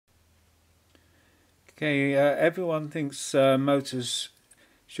Okay, everyone thinks motors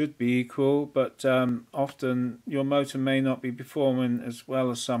should be equal, but often your motor may not be performing as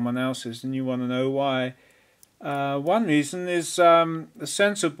well as someone else's, and you want to know why. One reason is the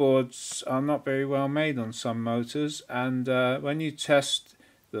sensor boards are not very well made on some motors, and when you test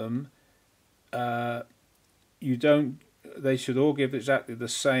them, they should all give exactly the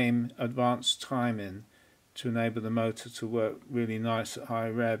same advanced timing to enable the motor to work really nice at high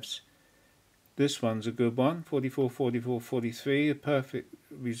revs. This one's a good one, 44, 44, 43. A perfect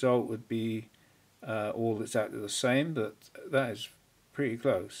result would be all exactly the same, but that is pretty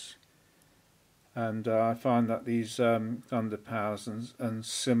close. And I find that these Thunder Powers and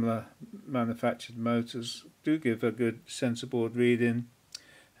similar manufactured motors do give a good sensor board reading.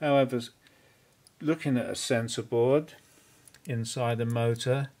 However, looking at a sensor board inside a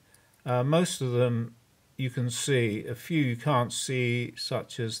motor, most of them you can see. A few you can't see,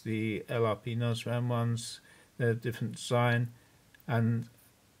 such as the LRP Nosram ones. They're a different design, and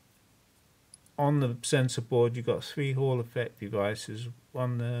on the sensor board you've got 3 Hall effect devices,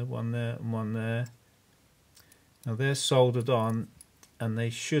 one there, and one there. Now they're soldered on, and they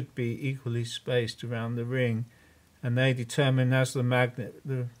should be equally spaced around the ring, and they determine, as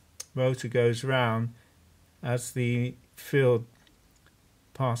the rotor goes round, as the field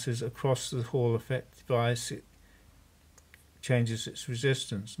passes across the Hall effect device, it changes its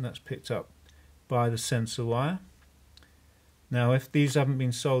resistance, and that's picked up by the sensor wire. Now if these haven't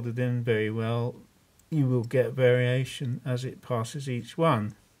been soldered in very well, you will get variation as it passes each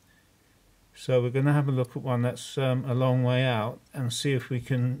one. So we're going to have a look at one that's a long way out and see if we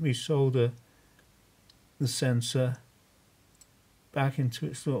can resolder the sensor back into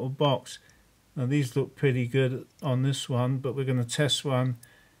its little box. Now these look pretty good on this one, but we're going to test one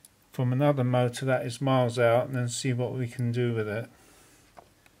from another motor that is miles out and then see what we can do with it.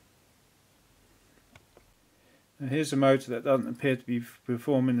 Now here's a motor that doesn't appear to be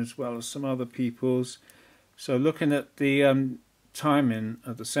performing as well as some other people's. So looking at the timing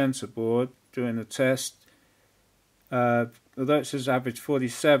of the sensor board during the test, although it says average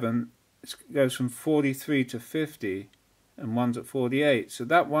 47, it goes from 43 to 50, and one's at 48. So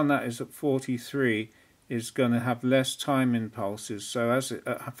that one that is at 43 is going to have less time impulses. So as it,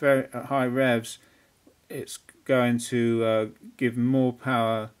 at high revs, it's going to give more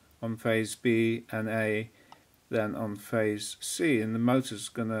power on phase B and A than on phase C, and the motor's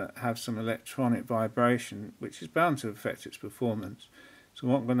going to have some electronic vibration, which is bound to affect its performance. So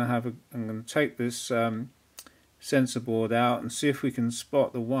what I'm going to have, I'm going to take this sensor board out and see if we can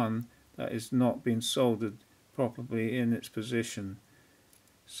spot the one that is not being soldered properly in its position.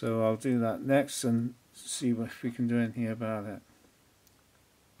 So I'll do that next and see if we can do anything about it.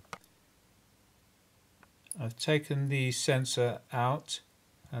 I've taken the sensor out,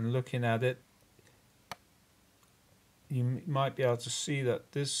 and looking at it, you might be able to see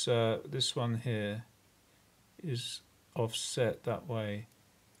that this one here is offset that way,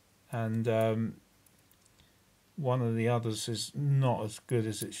 and one of the others is not as good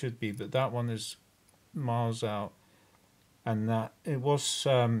as it should be, but that one is miles out, and that it was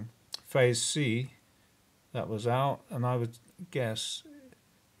phase C that was out, and I would guess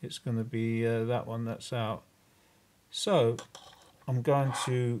it's going to be that one that's out. So I'm going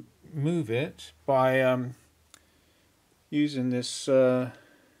to move it by using this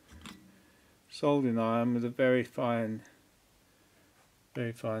soldering iron with a very fine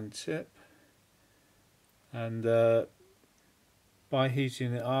tip, and by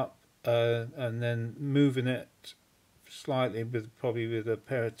heating it up and then moving it slightly probably with a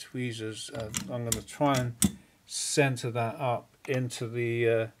pair of tweezers, I'm going to try and center that up into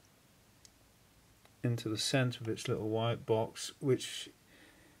the center of its little white box,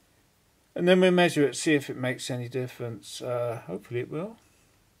 and then we'll measure it, see if it makes any difference. Hopefully it will.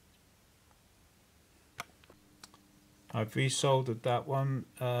 I've resoldered that one.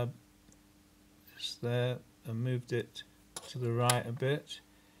 It's there. I moved it to the right a bit,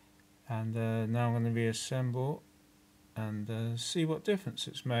 and now I'm going to reassemble and see what difference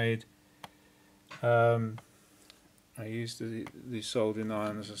it's made. I used the soldering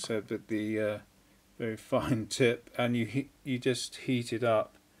iron, as I said, with the very fine tip, and you just heat it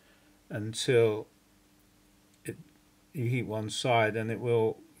up until you heat one side, and it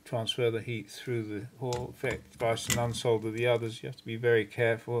will transfer the heat through the Hall effect device and unsolder the others. You have to be very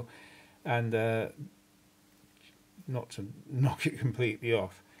careful and not to knock it completely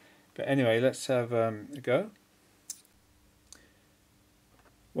off. But anyway, let's have a go.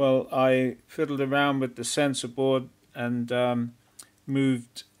 Well, I fiddled around with the sensor board and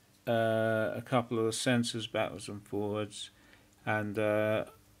moved a couple of the sensors backwards and forwards, and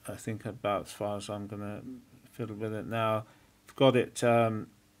I think about as far as I'm going to fiddle with it now. I've got it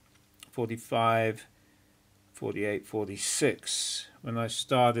 45, 48, 46. When I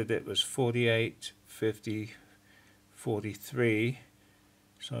started it was 48, 50, 43.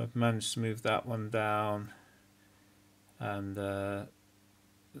 So I've managed to move that one down, and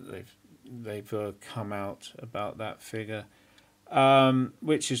they've come out about that figure,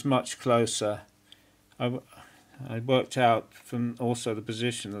 which is much closer. I worked out from also the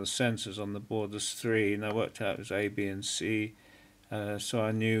position of the sensors on the board, there's 3, and I worked out it was A, B and C, so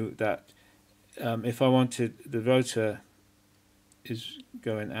I knew that if I wanted, the rotor is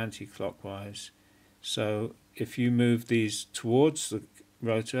going anti-clockwise, so if you move these towards the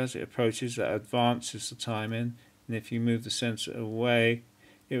rotor as it approaches, that advances the timing, and if you move the sensor away,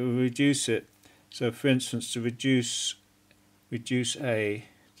 it will reduce it. So for instance, to reduce A,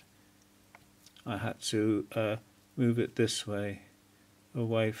 I had to move it this way,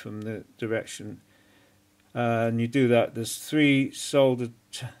 away from the direction, and you do that. There's 3 soldered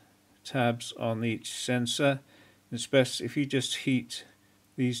tabs on each sensor. It's best if you just heat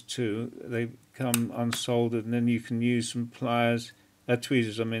these 2, they come unsoldered, and then you can use some pliers,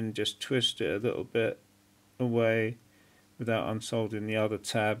 tweezers, just twist it a little bit away without unsoldering the other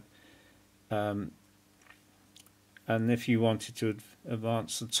tab. And if you wanted to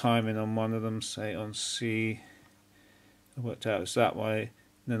advance the timing on one of them, say on C, I worked out it's that way,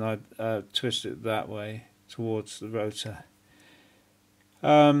 then I'd twist it that way towards the rotor.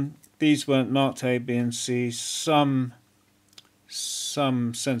 These weren't marked A, B and C. Some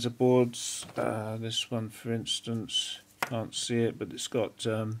sensor boards, this one for instance, can't see it, but it's got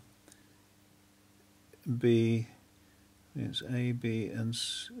B, it's A, B and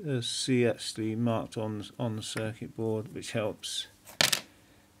C actually marked on the circuit board, which helps.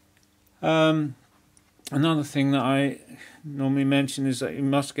 Another thing that I normally mention is that you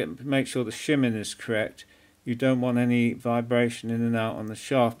must make sure the shimming is correct. You don't want any vibration in and out on the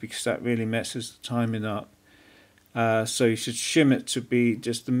shaft, because that really messes the timing up. So you should shim it to be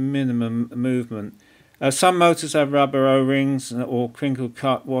just the minimum movement. Some motors have rubber O-rings or crinkle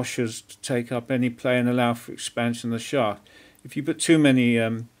cut washers to take up any play and allow for expansion of the shaft. If you put too many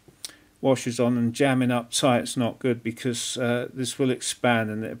washers on and jamming up tight, it's not good, because this will expand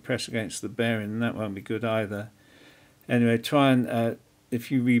and it'll press against the bearing, and that won't be good either. Anyway, try and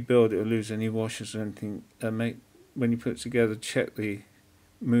if you rebuild it or lose any washers or anything, when you put it together, check the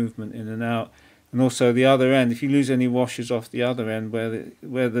movement in and out. And also the other end, if you lose any washers off the other end where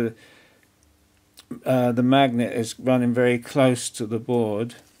the magnet is running very close to the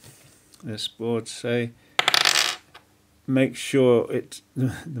board, this board, say, make sure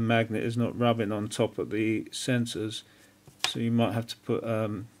the magnet is not rubbing on top of the sensors, so you might have to put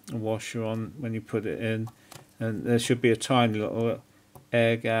a washer on when you put it in, and there should be a tiny little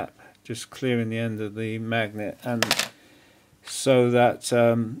air gap just clearing the end of the magnet, and so that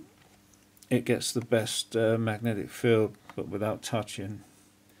it gets the best magnetic field but without touching.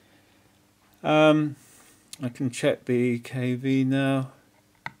 I can check the kV now.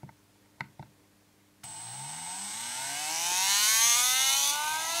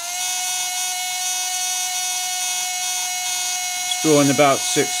 It's drawing about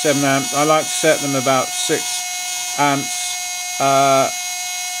 6-7 amps. I like to set them about 6 amps.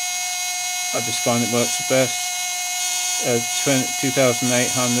 I just find it works the best.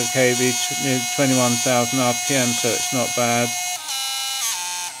 2,800 kV, 21,000 RPM, so it's not bad.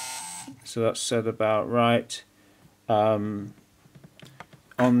 So that's set about right. On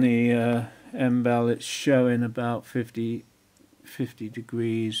the M-bell it's showing about 50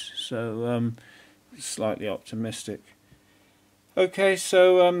 degrees, so slightly optimistic. Okay,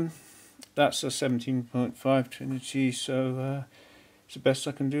 so that's a 17.5 Trinity, so it's the best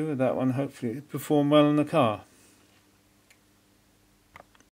I can do with that one. Hopefully it'll perform well in the car.